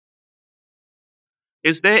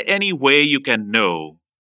Is there any way you can know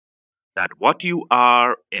that what you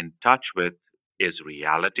are in touch with is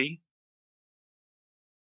reality?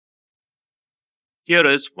 Here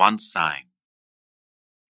is one sign.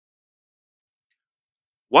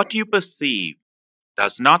 What you perceive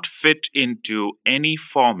does not fit into any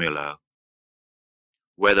formula,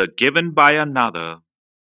 whether given by another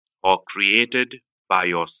or created by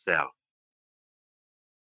yourself.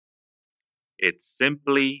 It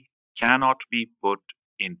simply cannot be put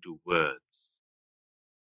into words.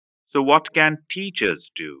 So, what can teachers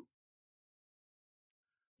do?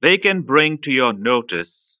 They can bring to your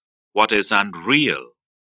notice what is unreal.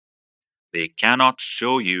 They cannot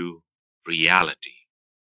show you reality.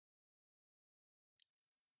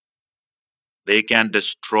 They can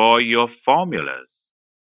destroy your formulas.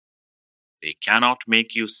 They cannot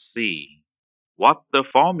make you see what the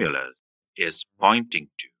formulas is pointing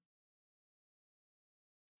to.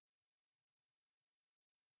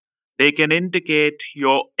 They can indicate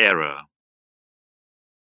your error.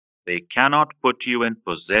 They cannot put you in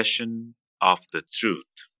possession of the truth.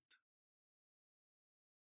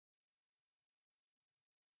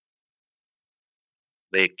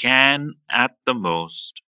 They can, at the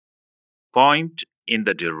most, point in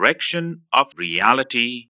the direction of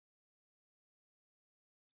reality.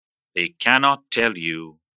 They cannot tell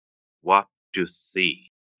you what to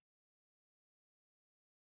see.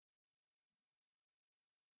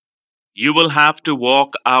 You will have to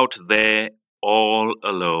walk out there all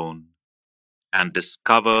alone and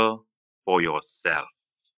discover for yourself.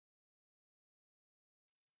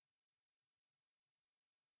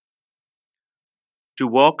 To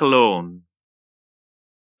walk alone,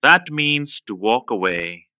 that means to walk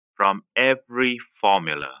away from every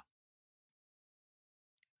formula,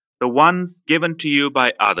 the ones given to you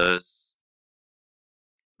by others,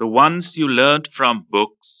 the ones you learned from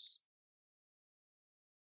books,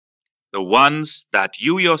 the ones that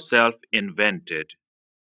you yourself invented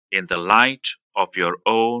in the light of your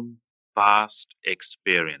own past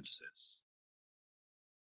experiences.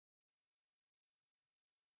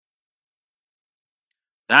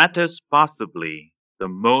 That is possibly the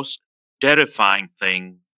most terrifying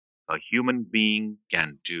thing a human being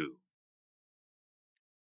can do.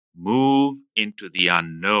 Move into the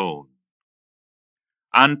unknown,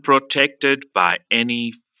 unprotected by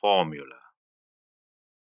any formula.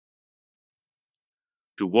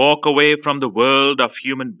 To walk away from the world of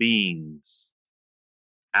human beings,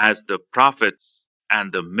 as the prophets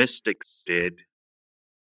and the mystics did,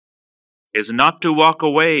 is not to walk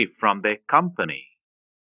away from their company,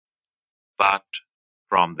 but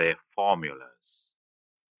from their formulas.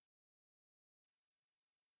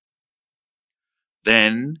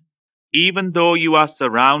 Then, even though you are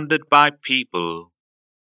surrounded by people,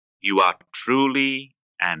 you are truly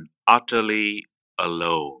and utterly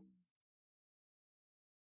alone.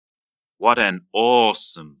 What an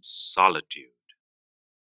awesome solitude!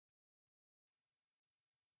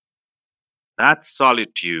 That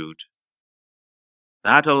solitude,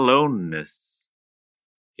 that aloneness,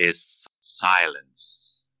 is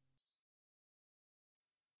silence.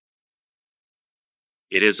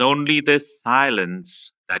 It is only this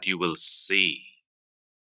silence that you will see.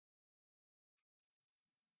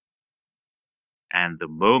 And the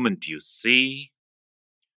moment you see,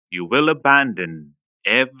 you will abandon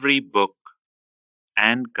every book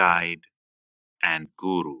and guide and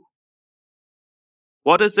guru.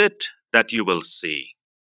 What is it that you will see?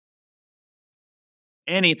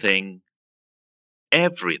 Anything,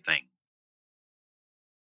 everything.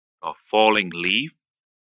 A falling leaf,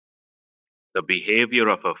 the behavior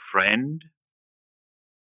of a friend,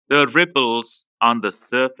 the ripples on the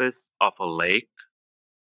surface of a lake,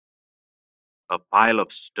 a pile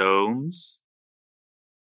of stones,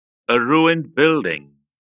 a ruined building,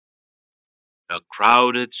 a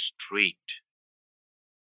crowded street,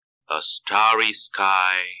 a starry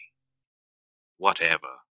sky,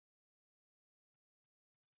 whatever.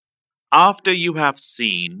 After you have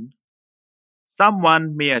seen,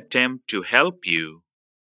 someone may attempt to help you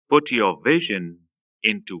put your vision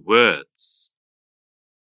into words,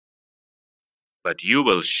 but you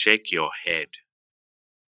will shake your head.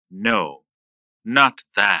 No, not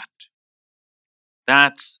that.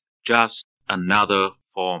 That's just another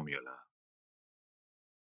formula.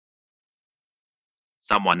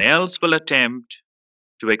 Someone else will attempt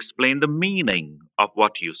to explain the meaning of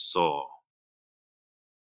what you saw.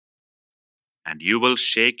 And you will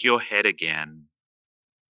shake your head again,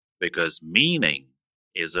 because meaning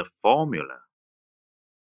is a formula.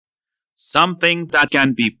 Something that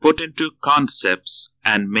can be put into concepts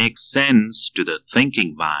and make sense to the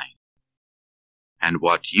thinking mind. And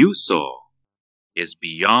what you saw is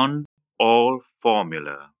beyond all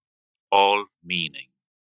formula, all meaning.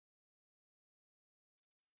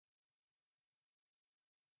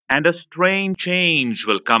 And a strange change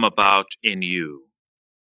will come about in you,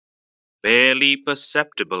 barely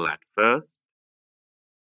perceptible at first,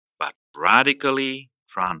 but radically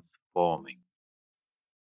transforming.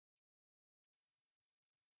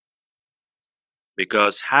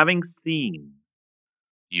 Because having seen,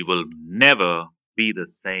 you will never be the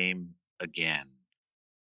same again.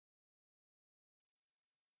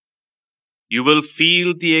 You will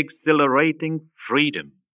feel the exhilarating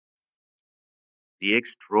freedom, the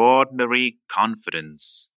extraordinary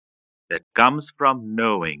confidence that comes from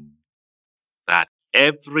knowing that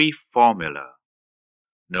every formula,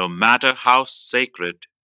 no matter how sacred,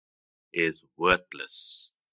 is worthless.